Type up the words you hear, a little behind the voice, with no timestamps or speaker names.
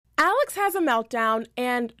Alex has a meltdown,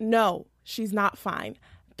 and no, she's not fine.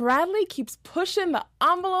 Bradley keeps pushing the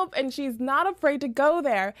envelope, and she's not afraid to go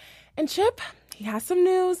there. And Chip, he has some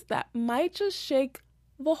news that might just shake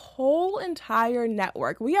the whole entire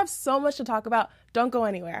network. We have so much to talk about. Don't go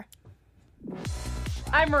anywhere.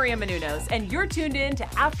 I'm Maria Menounos, and you're tuned in to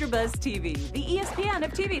AfterBuzz TV, the ESPN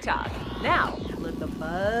of TV talk. Now, let the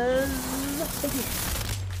buzz begin.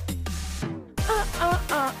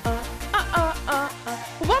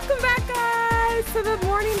 Welcome back, guys, to the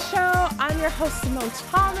morning show. I'm your host, Simone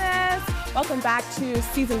Thomas. Welcome back to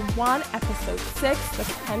Season 1, Episode 6, The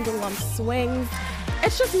Pendulum Swings.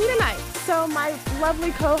 It's just me tonight. So my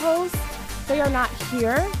lovely co-hosts, they are not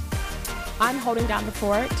here. I'm holding down the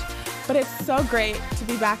fort. But it's so great to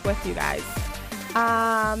be back with you guys.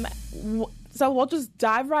 So we'll just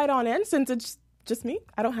dive right on in since it's just me.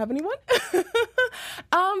 I don't have anyone.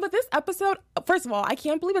 But this episode, first of all, I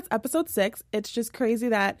can't believe it's episode 6. It's just crazy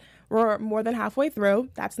that we're more than halfway through.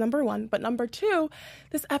 That's number 1. But number 2,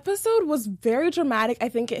 this episode was very dramatic. I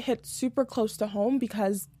think it hit super close to home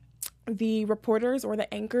because the reporters or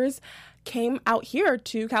the anchors came out here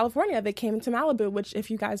to California. They came to Malibu, which, if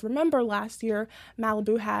you guys remember, last year,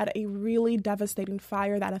 Malibu had a really devastating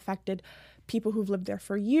fire that affected people who've lived there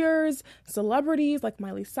for years, celebrities like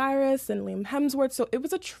Miley Cyrus and Liam Hemsworth. So it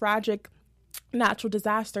was a tragic natural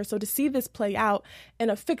disaster. So to see this play out in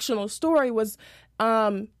a fictional story was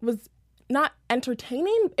not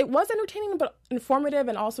entertaining. It was entertaining, but informative,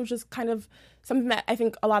 and also just kind of something that I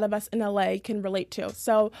think a lot of us in LA can relate to.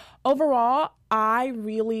 So overall, I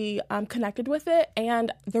really connected with it,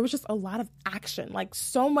 and there was just a lot of action, like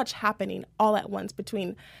so much happening all at once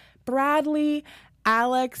between Bradley,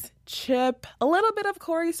 Alex, Chip, a little bit of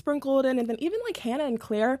Corey sprinkled in, and then even like Hannah and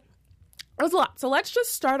Claire. It was a lot. So let's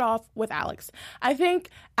just start off with Alex. I think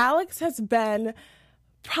Alex has been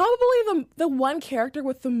probably the one character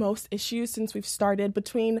with the most issues since we've started,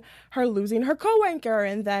 between her losing her co-anchor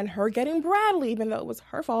and then her getting Bradley, even though it was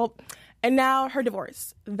her fault, and now her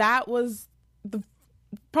divorce. That was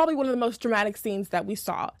probably one of the most dramatic scenes that we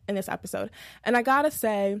saw in this episode. And I gotta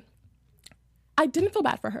say, I didn't feel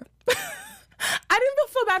bad for her. I didn't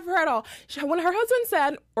feel bad for her at all. When her husband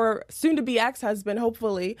said, or soon-to-be ex-husband,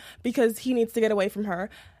 hopefully, because he needs to get away from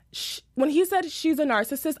her, when he said she's a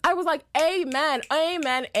narcissist, I was like, amen,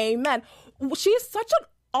 amen, amen. She's such an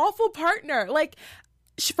awful partner. Like,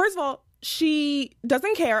 first of all, she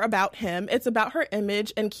doesn't care about him. It's about her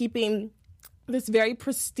image and keeping this very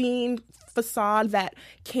pristine facade that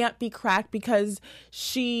can't be cracked because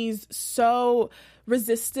she's so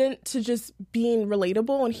resistant to just being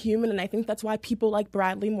relatable and human. And I think that's why people like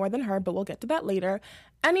Bradley more than her, but we'll get to that later.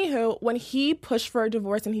 Anywho, when he pushed for a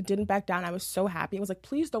divorce and he didn't back down, I was so happy. I was like,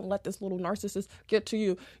 please don't let this little narcissist get to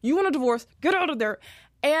you. You want a divorce? Get out of there.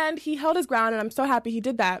 And he held his ground, and I'm so happy he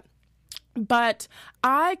did that. But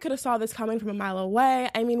I could have saw this coming from a mile away.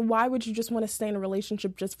 I mean, why would you just want to stay in a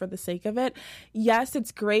relationship just for the sake of it? Yes,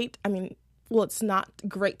 it's great. I mean, well, it's not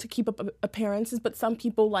great to keep up appearances, but some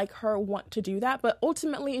people like her want to do that. But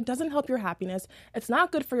ultimately, it doesn't help your happiness. It's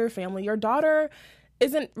not good for your family. Your daughter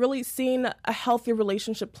isn't really seeing a healthy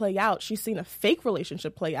relationship play out. She's seen a fake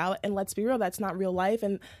relationship play out, and let's be real, that's not real life,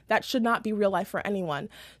 and that should not be real life for anyone.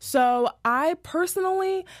 So I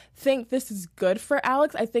personally think this is good for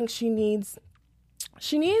Alex. I think she needs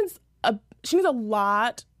a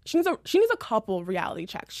couple reality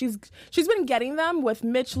checks. She's been getting them with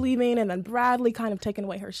Mitch leaving and then Bradley kind of taking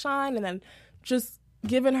away her shine and then just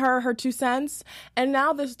giving her 2 cents. And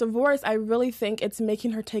now this divorce, I really think it's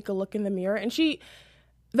making her take a look in the mirror. And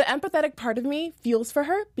the empathetic part of me feels for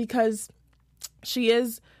her because she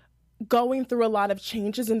is going through a lot of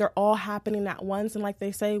changes and they're all happening at once. And like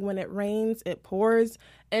they say, when it rains, it pours,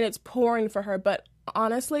 and it's pouring for her. But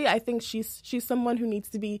honestly, I think she's someone who needs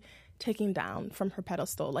to be taken down from her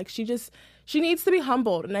pedestal. Like she needs to be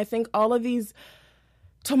humbled. And I think all of these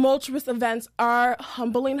tumultuous events are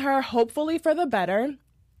humbling her, hopefully for the better.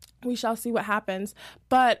 We shall see what happens.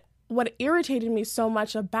 But what irritated me so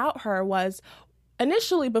much about her was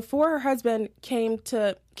initially, before her husband came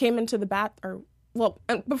into the bath,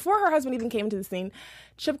 before her husband even came into the scene,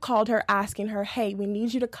 Chip called her asking her, hey, we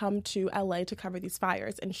need you to come to LA to cover these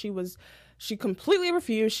fires. And she completely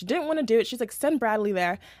refused. She didn't want to do it. She's like, send Bradley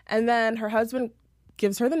there. And then her husband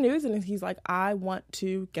gives her the news, and he's like, I want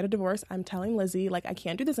to get a divorce. I'm telling Lizzie, like, I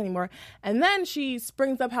can't do this anymore. And then she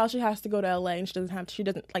springs up how she has to go to LA, and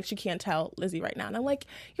she can't tell Lizzie right now. And I'm like,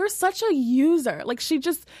 you're such a user. Like, she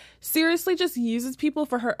just seriously just uses people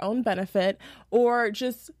for her own benefit, or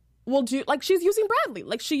just will do, like, she's using Bradley.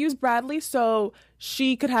 Like, she used Bradley so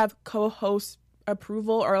she could have co-host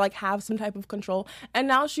approval or like have some type of control. And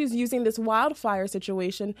now she's using this wildfire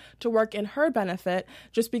situation to work in her benefit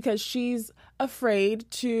just because she's afraid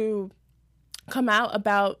to come out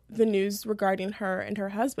about the news regarding her and her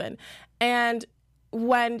husband. And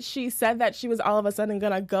when she said that she was all of a sudden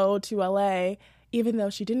going to go to LA, even though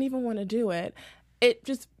she didn't even want to do it, it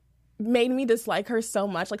just made me dislike her so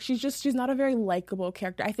much. Like, she's not a very likable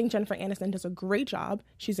character. I think Jennifer Aniston does a great job.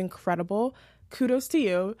 She's incredible. Kudos to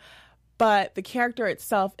you. But the character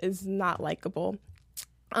itself is not likable.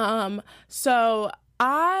 So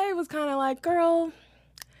I was kind of like, girl,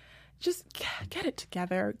 just get it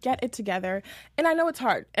together. Get it together. And I know it's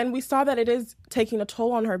hard. And we saw that it is taking a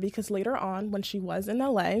toll on her because later on, when she was in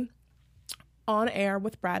LA on air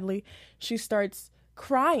with Bradley, she starts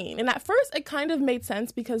crying. And at first it kind of made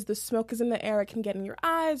sense because the smoke is in the air. It can get in your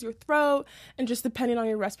eyes, your throat, and just depending on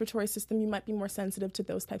your respiratory system, you might be more sensitive to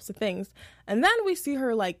those types of things. And then we see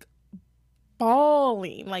her like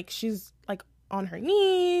bawling, like she's like on her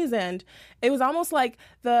knees, and it was almost like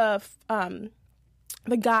the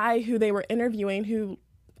guy who they were interviewing who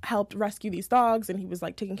helped rescue these dogs and he was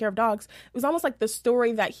like taking care of dogs. It was almost like the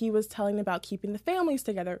story that he was telling about keeping the families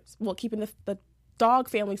together, well, keeping the dog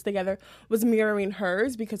families together, was mirroring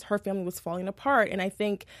hers because her family was falling apart. And I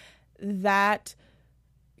think that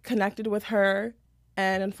connected with her,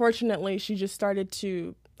 and unfortunately she just started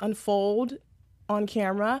to unfold on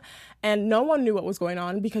camera, and no one knew what was going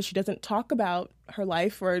on because she doesn't talk about her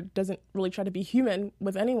life or doesn't really try to be human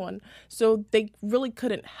with anyone. So they really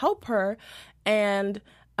couldn't help her, and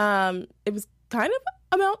it was kind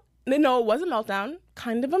of it was a meltdown,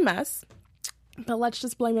 kind of a mess, but let's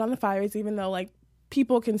just blame it on the fires, even though like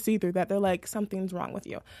people can see through that. They're like, something's wrong with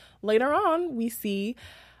you. Later on, we see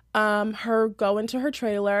her go into her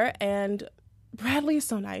trailer, and Bradley is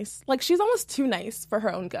so nice. Like, she's almost too nice for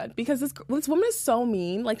her own good because this woman is so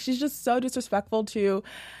mean. Like, she's just so disrespectful to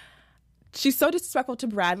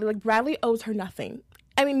Bradley. Like, Bradley owes her nothing.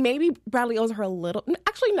 I mean, maybe Bradley owes her a little.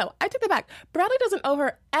 Actually, no, I take that back. Bradley doesn't owe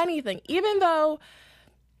her anything, even though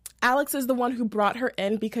Alex is the one who brought her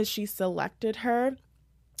in because she selected her.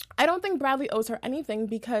 I don't think Bradley owes her anything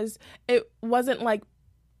because it wasn't like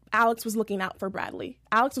Alex was looking out for Bradley.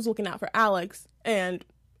 Alex was looking out for Alex, and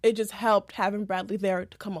it just helped having Bradley there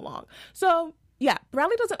to come along. So, yeah,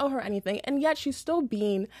 Bradley doesn't owe her anything, and yet she's still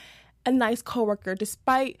being a nice coworker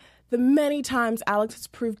despite the many times Alex has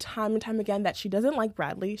proved time and time again that she doesn't like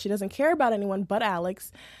Bradley. She doesn't care about anyone but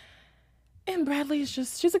Alex. And Bradley is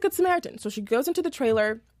she's a good Samaritan. So she goes into the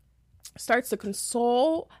trailer, starts to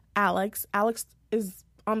console Alex. Alex is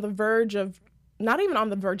on the verge of, not even on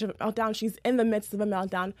the verge of a meltdown, she's in the midst of a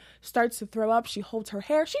meltdown, starts to throw up. She holds her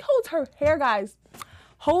hair. She holds her hair, guys.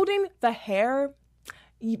 Holding the hair,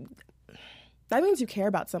 that means you care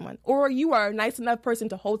about someone, or you are a nice enough person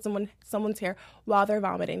to hold someone's hair while they're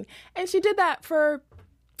vomiting. And she did that for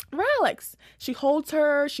Alex. She holds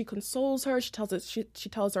her, she consoles her, she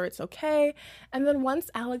tells her it's okay. And then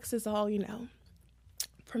once Alex is all,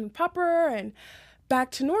 prim and proper and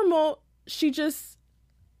back to normal, she just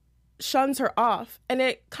shuns her off. And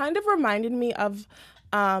it kind of reminded me of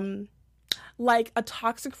like a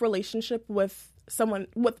toxic relationship with someone,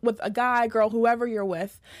 with a guy, girl, whoever you're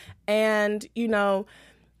with, and you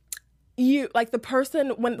like the person,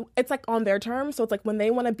 when it's like on their terms, so it's like when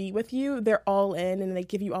they want to be with you, they're all in and they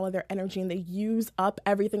give you all of their energy and they use up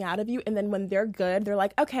everything out of you, and then when they're good, they're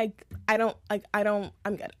like, okay, I'm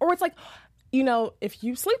good. Or it's like, if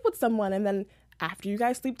you sleep with someone and then after you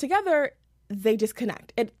guys sleep together, they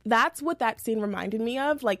disconnect. That's what that scene reminded me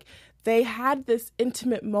of. Like, they had this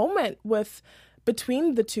intimate moment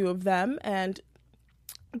between the two of them, and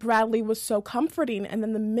Bradley was so comforting, and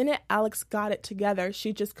then the minute Alex got it together,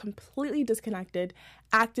 she just completely disconnected,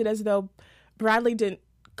 acted as though Bradley didn't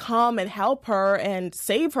come and help her and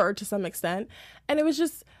save her to some extent, and it was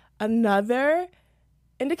just another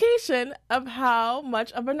indication of how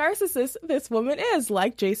much of a narcissist this woman is.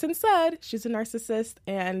 Like Jason said, she's a narcissist,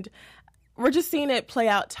 and we're just seeing it play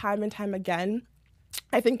out time and time again.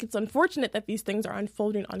 I think it's unfortunate that these things are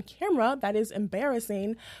unfolding on camera. That is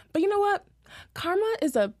embarrassing, but you know what? Karma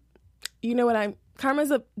is a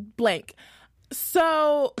blank.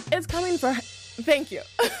 So it's coming for her. Thank you.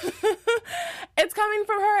 It's coming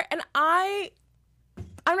for her. And I'm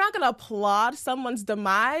not going to applaud someone's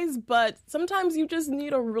demise, but sometimes you just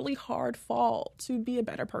need a really hard fall to be a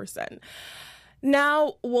better person.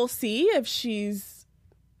 Now we'll see if she's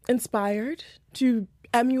inspired to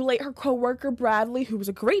emulate her coworker Bradley, who was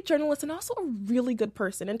a great journalist and also a really good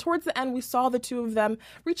person. And towards the end, we saw the two of them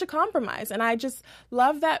reach a compromise. And I just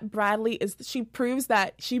love that she proves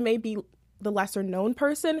that she may be the lesser known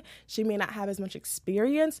person. She may not have as much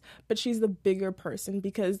experience, but she's the bigger person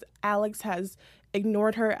because Alex has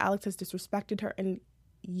ignored her. Alex has disrespected her. And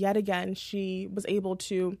yet again, she was able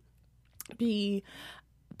to be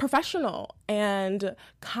professional and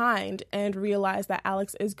kind and realize that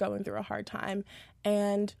Alex is going through a hard time.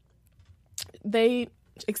 And they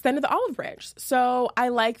extended the olive branch. So I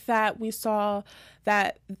like that we saw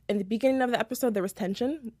that in the beginning of the episode, there was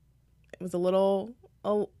tension. It was a little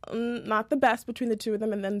not the best between the two of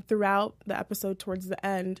them. And then throughout the episode towards the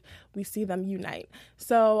end, we see them unite.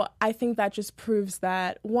 So I think that just proves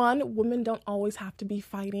that, one, women don't always have to be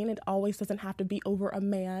fighting. It always doesn't have to be over a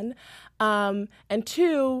man. And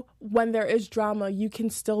two, when there is drama, you can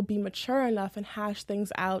still be mature enough and hash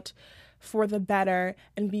things out for the better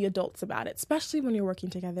and be adults about it, especially when you're working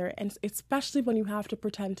together and especially when you have to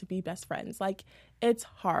pretend to be best friends. Like, it's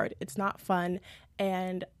hard. It's not fun.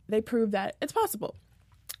 And they prove that it's possible.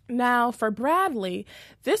 Now, for Bradley,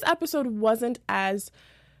 this episode wasn't as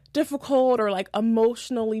difficult or like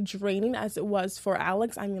emotionally draining as it was for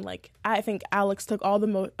Alex. I mean, like, I think Alex took all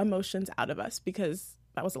the emotions out of us because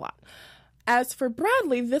that was a lot. As for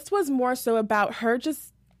Bradley, this was more so about her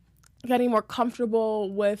just getting more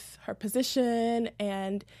comfortable with her position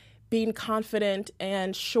and being confident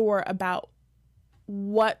and sure about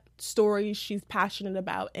what stories she's passionate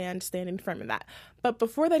about and standing firm in that. But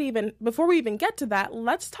before we even get to that,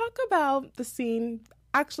 let's talk about the scene,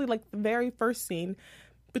 actually like the very first scene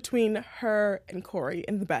between her and Corey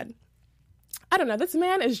in the bed. I don't know, this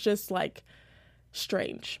man is just like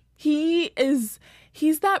strange. He's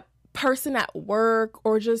that person at work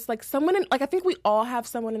or just like someone in, like, I think we all have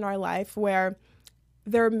someone in our life where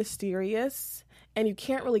they're mysterious and you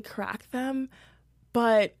can't really crack them,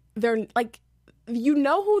 but they're like, you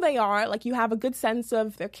know who they are, like you have a good sense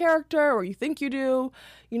of their character, or you think you do,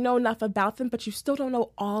 you know enough about them, but you still don't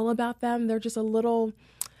know all about them. They're just a little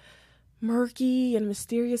murky and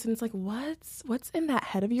mysterious, and it's like, what's in that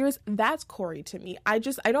head of yours? That's Corey to me. I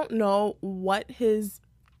don't know what his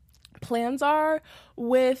plans are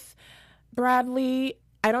with Bradley.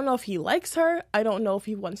 I don't know if he likes her. I don't know if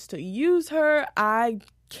he wants to use her. I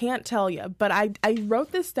can't tell you, but I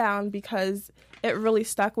wrote this down because it really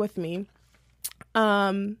stuck with me.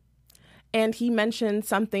 And she mentioned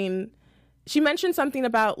something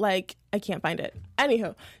about, like, I can't find it.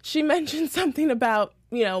 Anywho, she mentioned something about,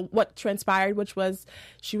 you know, what transpired, which was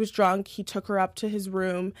she was drunk. He took her up to his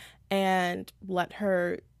room and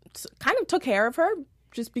kind of took care of her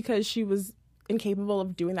just because she was incapable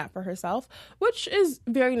of doing that for herself, which is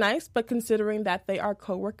very nice. But considering that they are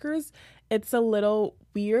coworkers, it's a little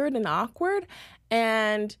weird and awkward.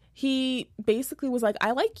 And he basically was like,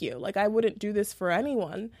 I like you. Like, I wouldn't do this for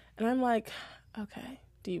anyone. And I'm like, okay,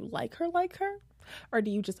 do you like her? Or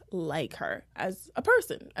do you just like her as a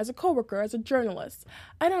person, as a coworker, as a journalist?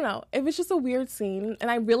 I don't know. It was just a weird scene.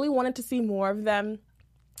 And I really wanted to see more of them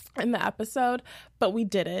in the episode, but we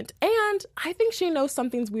didn't. And I think she knows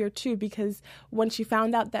something's weird too, because when she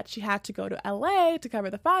found out that she had to go to LA to cover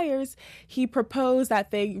the fires, he proposed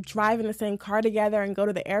that they drive in the same car together and go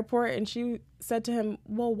to the airport. And she said to him,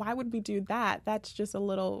 well, why would we do that? That's just a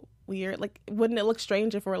little weird. Like, wouldn't it look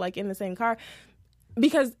strange if we're like in the same car?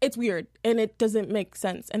 Because it's weird and it doesn't make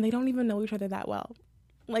sense. And they don't even know each other that well.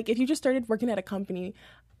 Like, if you just started working at a company,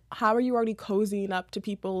 how are you already cozying up to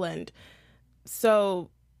people and so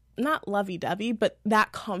not lovey-dovey, but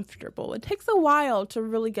that comfortable? It takes a while to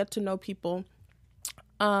really get to know people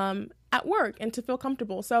at work and to feel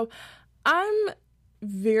comfortable. So I'm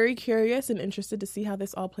very curious and interested to see how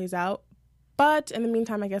this all plays out. But in the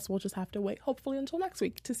meantime, I guess we'll just have to wait, hopefully until next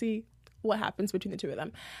week, to see what happens between the two of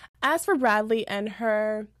them. As for Bradley and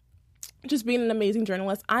her just being an amazing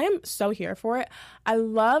journalist, I am so here for it. I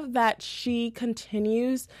love that she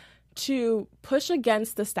continues to push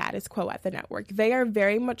against the status quo at the network. They are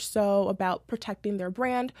very much so about protecting their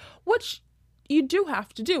brand, which you do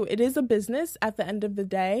have to do. It is a business at the end of the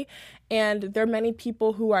day, and there are many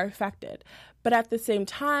people who are affected. But at the same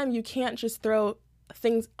time, you can't just throw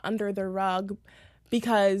things under the rug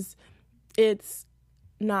because it's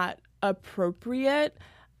not appropriate.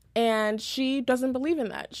 And she doesn't believe in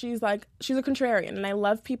that. She's a contrarian. And I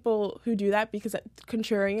love people who do that, because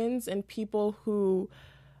contrarians and people who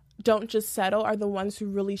don't just settle are the ones who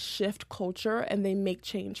really shift culture and they make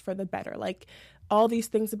change for the better. Like all these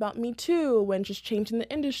things about Me Too and just changing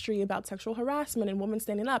the industry about sexual harassment and women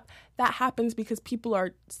standing up, that happens because people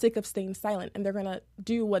are sick of staying silent and they're going to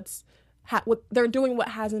do what they're doing what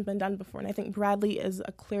hasn't been done before. And I think Bradley is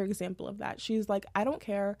a clear example of that. She's like, I don't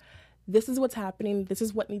care. This is what's happening. This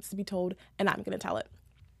is what needs to be told, and I'm going to tell it.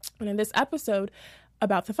 And in this episode,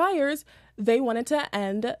 about the fires, they wanted to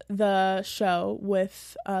end the show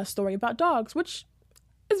with a story about dogs, which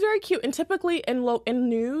is very cute. And typically in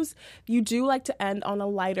news, you do like to end on a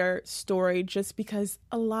lighter story just because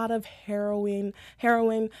a lot of harrowing,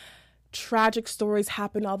 tragic stories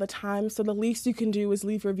happen all the time. So the least you can do is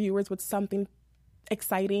leave your viewers with something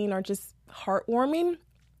exciting or just heartwarming.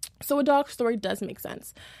 So a dog story does make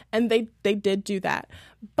sense. And they did do that.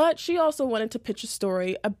 But she also wanted to pitch a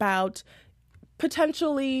story about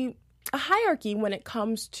potentially a hierarchy when it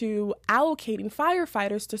comes to allocating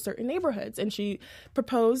firefighters to certain neighborhoods. And she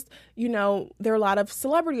proposed, there are a lot of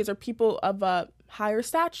celebrities or people of a higher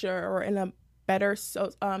stature or in a better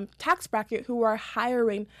tax bracket who are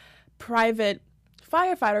hiring private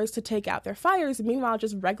firefighters to take out their fires. Meanwhile,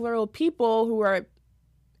 just regular old people who are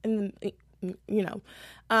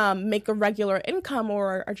make a regular income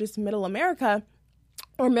or are just middle America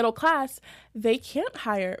or middle class, they can't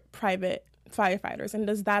hire private firefighters. And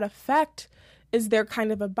does that affect, is there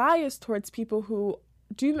kind of a bias towards people who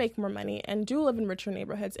do make more money and do live in richer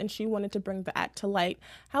neighborhoods? And she wanted to bring that to light.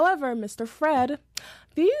 However, Fred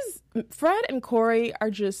and Corey are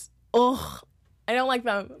just, I don't like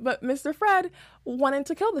them. But Mr. Fred wanted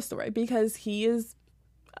to kill the story because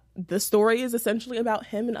the story is essentially about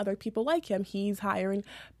him and other people like him. He's hiring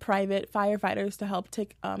private firefighters to help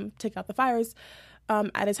take out the fires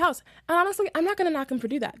at his house. And honestly, I'm not going to knock him for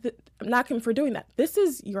doing that. This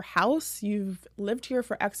is your house. You've lived here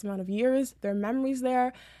for X amount of years. There are memories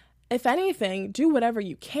there. If anything, do whatever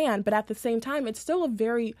you can. But at the same time, it's still a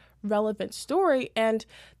very relevant story. And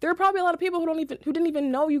there are probably a lot of people who didn't even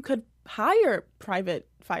know you could hire private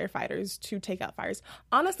firefighters to take out fires.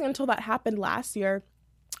 Honestly, until that happened last year,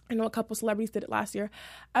 I know a couple celebrities did it last year.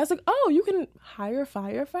 I was like, oh, you can hire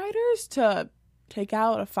firefighters to take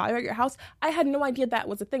out a fire at your house? I had no idea that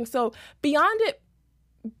was a thing. So beyond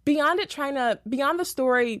the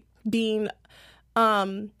story being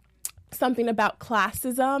something about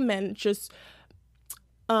classism and just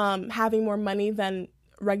having more money than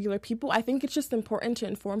regular people, I think it's just important to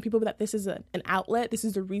inform people that this is an outlet, this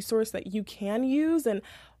is a resource that you can use, and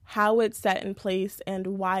how it's set in place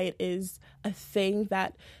and why it is a thing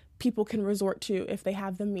that people can resort to if they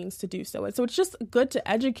have the means to do so. And so it's just good to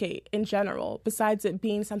educate in general, besides it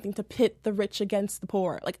being something to pit the rich against the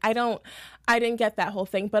poor. Like, I didn't get that whole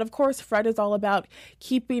thing. But of course, Fred is all about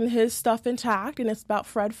keeping his stuff intact, and it's about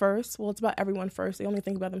Fred first. Well, it's about everyone first. They only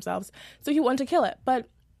think about themselves. So he wanted to kill it. But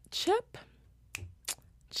Chip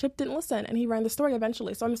didn't listen, and he ran the story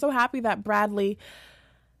eventually. So I'm so happy that Bradley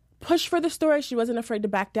pushed for the story. She wasn't afraid to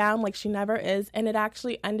back down, like she never is. And it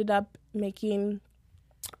actually ended up making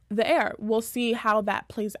the air. We'll see how that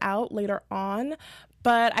plays out later on.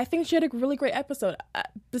 But I think she had a really great episode.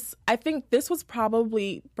 I think this was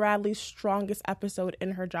probably Bradley's strongest episode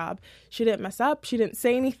in her job. She didn't mess up. She didn't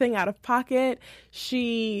say anything out of pocket.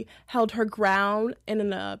 She held her ground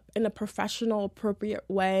in a professional, appropriate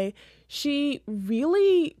way. She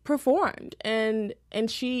really performed, and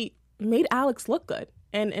she made Alex look good.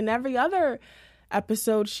 And in every other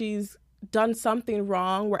episode, she's done something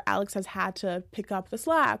wrong where Alex has had to pick up the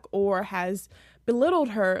slack or has belittled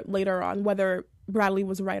her later on. Whether Bradley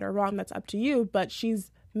was right or wrong, that's up to you, but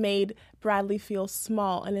she's made Bradley feel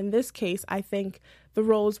small. And in this case, I think the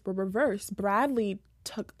roles were reversed. Bradley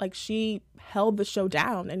she held the show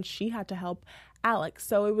down and she had to help Alex.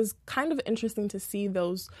 So it was kind of interesting to see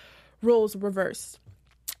those roles reversed.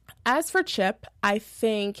 As for Chip, I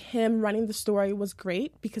think him running the story was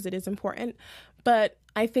great because it is important, but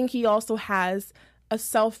I think he also has a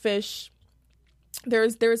selfish,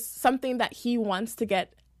 there's something that he wants to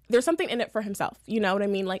get, there's something in it for himself, you know what I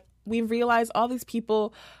mean? Like, we realize all these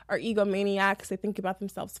people are egomaniacs, they think about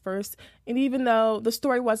themselves first, and even though the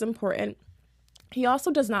story was important, he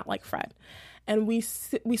also does not like Fred. And we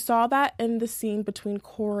saw that in the scene between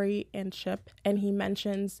Corey and Chip, and he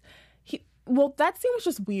mentions, that scene was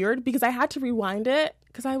just weird because I had to rewind it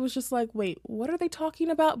because I was just like, wait, what are they talking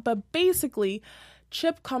about? But basically,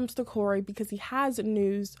 Chip comes to Corey because he has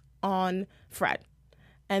news on Fred.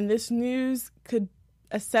 And this news could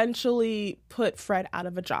essentially put Fred out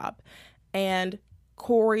of a job. And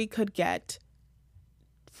Corey could get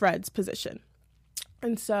Fred's position.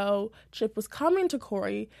 And so Chip was coming to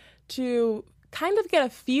Corey to kind of get a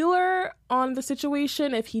feeler on the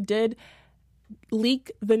situation if he did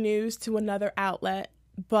leak the news to another outlet,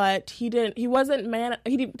 but he didn't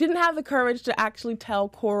have the courage to actually tell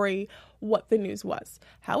Corey what the news was.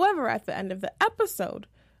 However, at the end of the episode,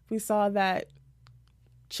 we saw that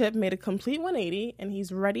Chip made a complete 180 and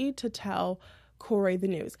he's ready to tell Corey the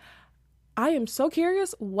news. I am so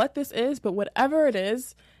curious what this is, but whatever it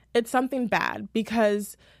is, it's something bad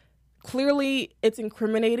because clearly it's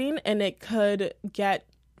incriminating and it could get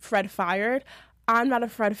Fred fired. I'm not a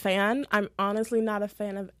Fred fan. I'm honestly not a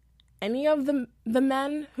fan of any of the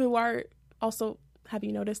men who are also, have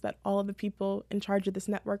you noticed that all of the people in charge of this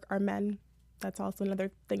network are men? That's also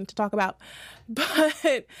another thing to talk about.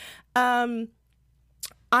 But I'm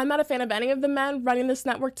not a fan of any of the men running this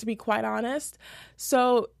network, to be quite honest.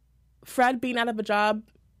 So Fred being out of a job,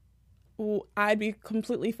 I'd be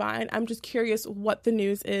completely fine. I'm just curious what the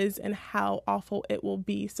news is and how awful it will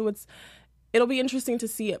be. So it'll be interesting to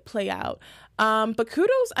see it play out. But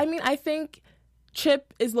kudos, I mean, I think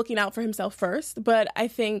Chip is looking out for himself first, but I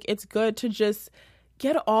think it's good to just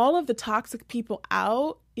get all of the toxic people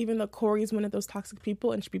out, even though Corey's one of those toxic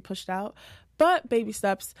people and should be pushed out, but baby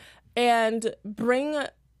steps, and bring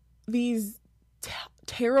these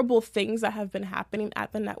terrible things that have been happening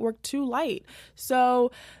at the network to light.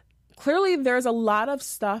 So clearly there's a lot of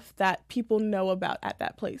stuff that people know about at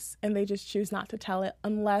that place, and they just choose not to tell it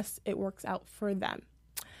unless it works out for them.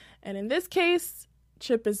 And in this case,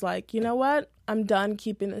 Chip is like, you know what? I'm done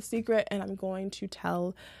keeping this secret, and I'm going to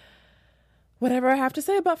tell whatever I have to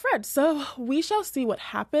say about Fred. So we shall see what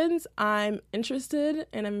happens. I'm interested,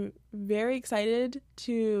 and I'm very excited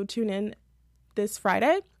to tune in this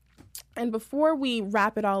Friday. And before we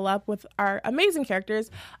wrap it all up with our amazing characters,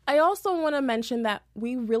 I also want to mention that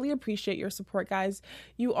we really appreciate your support, guys.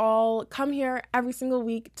 You all come here every single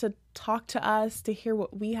week to talk to us, to hear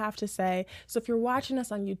what we have to say. So if you're watching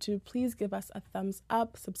us on YouTube, please give us a thumbs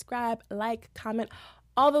up, subscribe, like, comment,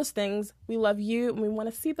 all those things. We love you, and we want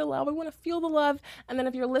to see the love. We want to feel the love. And then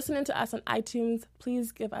if you're listening to us on iTunes,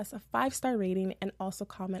 please give us a 5-star rating and also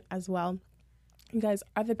comment as well. You guys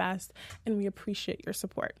are the best, and we appreciate your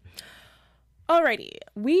support. Alrighty,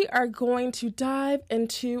 we are going to dive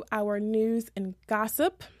into our news and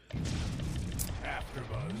gossip.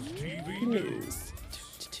 AfterBuzz TV News.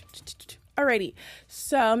 Alrighty,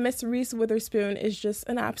 so Miss Reese Witherspoon is just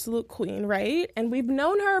an absolute queen, right? And we've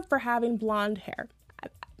known her for having blonde hair.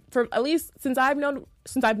 For at least since I've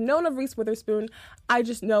known of Reese Witherspoon, I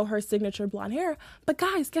just know her signature blonde hair. But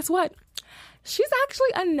guys, guess what? She's actually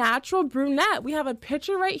a natural brunette. We have a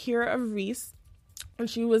picture right here of Reese when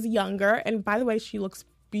she was younger. And by the way, she looks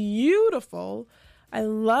beautiful. I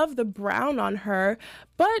love the brown on her.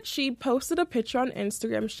 But she posted a picture on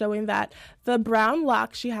Instagram showing that the brown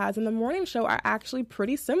locks she has in the morning show are actually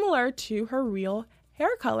pretty similar to her real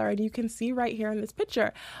hair color. And you can see right here in this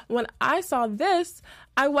picture. When I saw this,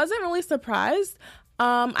 I wasn't really surprised.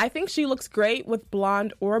 I think she looks great with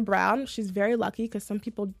blonde or brown. She's very lucky because some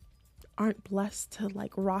people aren't blessed to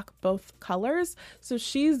like rock both colors. So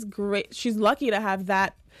she's great. She's lucky to have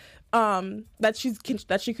that, that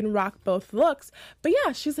she can rock both looks. But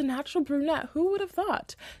yeah, she's a natural brunette. Who would have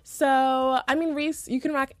thought? So, I mean, Reese, you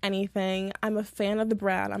can rock anything. I'm a fan of the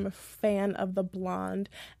brown. I'm a fan of the blonde.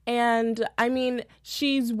 And I mean,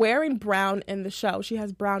 she's wearing brown in the show. She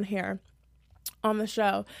has brown hair on the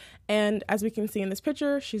show. And as we can see in this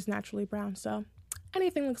picture, she's naturally brown. So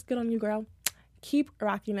anything looks good on you, girl. Keep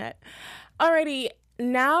rocking it. Alrighty,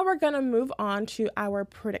 now we're gonna move on to our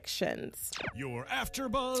predictions. Your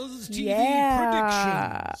AfterBuzz TV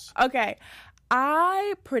predictions. Okay,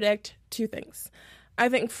 I predict 2 things. I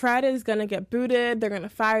think Fred is gonna get booted. They're gonna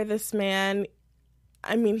fire this man.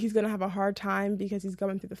 I mean, he's gonna have a hard time because he's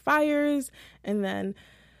going through the fires, and then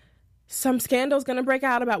some scandal's gonna break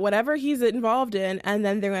out about whatever he's involved in, and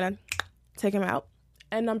then they're gonna take him out.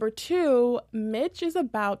 And number 2, Mitch is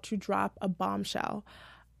about to drop a bombshell.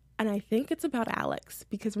 And I think it's about Alex.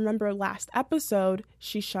 Because remember last episode,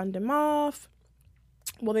 she shunned him off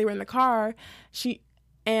while they were in the car. She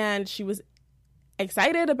was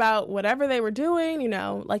excited about whatever they were doing, you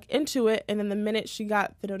know, like into it. And then the minute she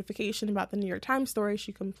got the notification about the New York Times story,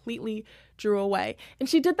 she completely drew away. And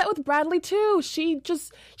she did that with Bradley too. She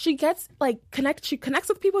gets like she connects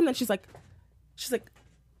with people, and then she's like,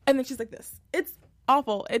 and then she's like this. It's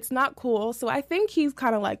awful. It's not cool. So I think he's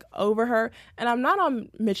kind of like over her, and I'm not on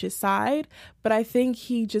Mitch's side, but I think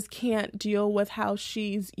he just can't deal with how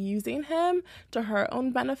she's using him to her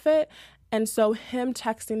own benefit. And so him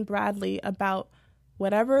texting Bradley about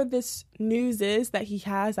whatever this news is that he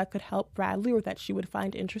has that could help Bradley or that she would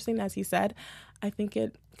find interesting, as he said, I think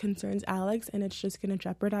it concerns Alex, and it's just going to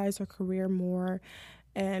jeopardize her career more,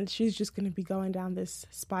 and she's just going to be going down this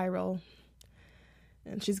spiral.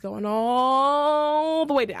 And she's going all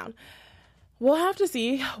the way down. We'll have to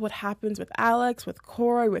see what happens with Alex, with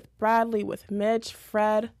Corey, with Bradley, with Mitch,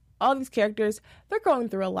 Fred. All these characters, they're going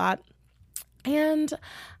through a lot. And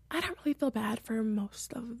I don't really feel bad for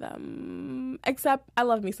most of them. Except I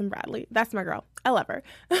love me some Bradley. That's my girl. I love her.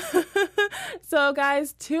 So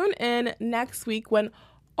guys, tune in next week when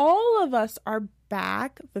all of us are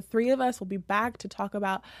back. The three of us will be back to talk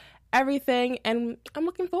about everything, and I'm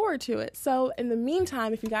looking forward to it. So in the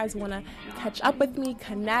meantime, if you guys want to catch up with me,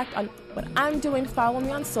 connect on what I'm doing, follow me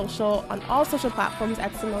on all social platforms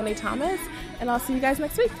at Simone Thomas, and I'll see you guys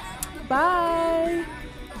next week. Bye.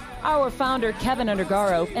 Our founder, Kevin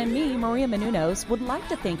Undergaro, and me, Maria Menounos, would like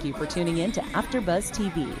to thank you for tuning in to AfterBuzz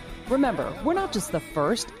TV. Remember, we're not just the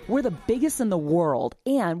first, we're the biggest in the world,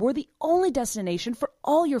 and we're the only destination for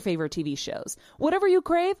all your favorite TV shows. Whatever you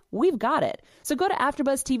crave, we've got it. So go to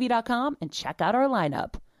AfterBuzzTV.com and check out our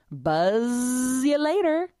lineup. Buzz you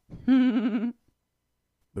later. The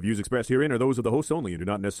views expressed herein are those of the hosts only and do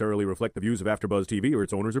not necessarily reflect the views of AfterBuzz TV or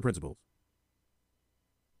its owners or principals.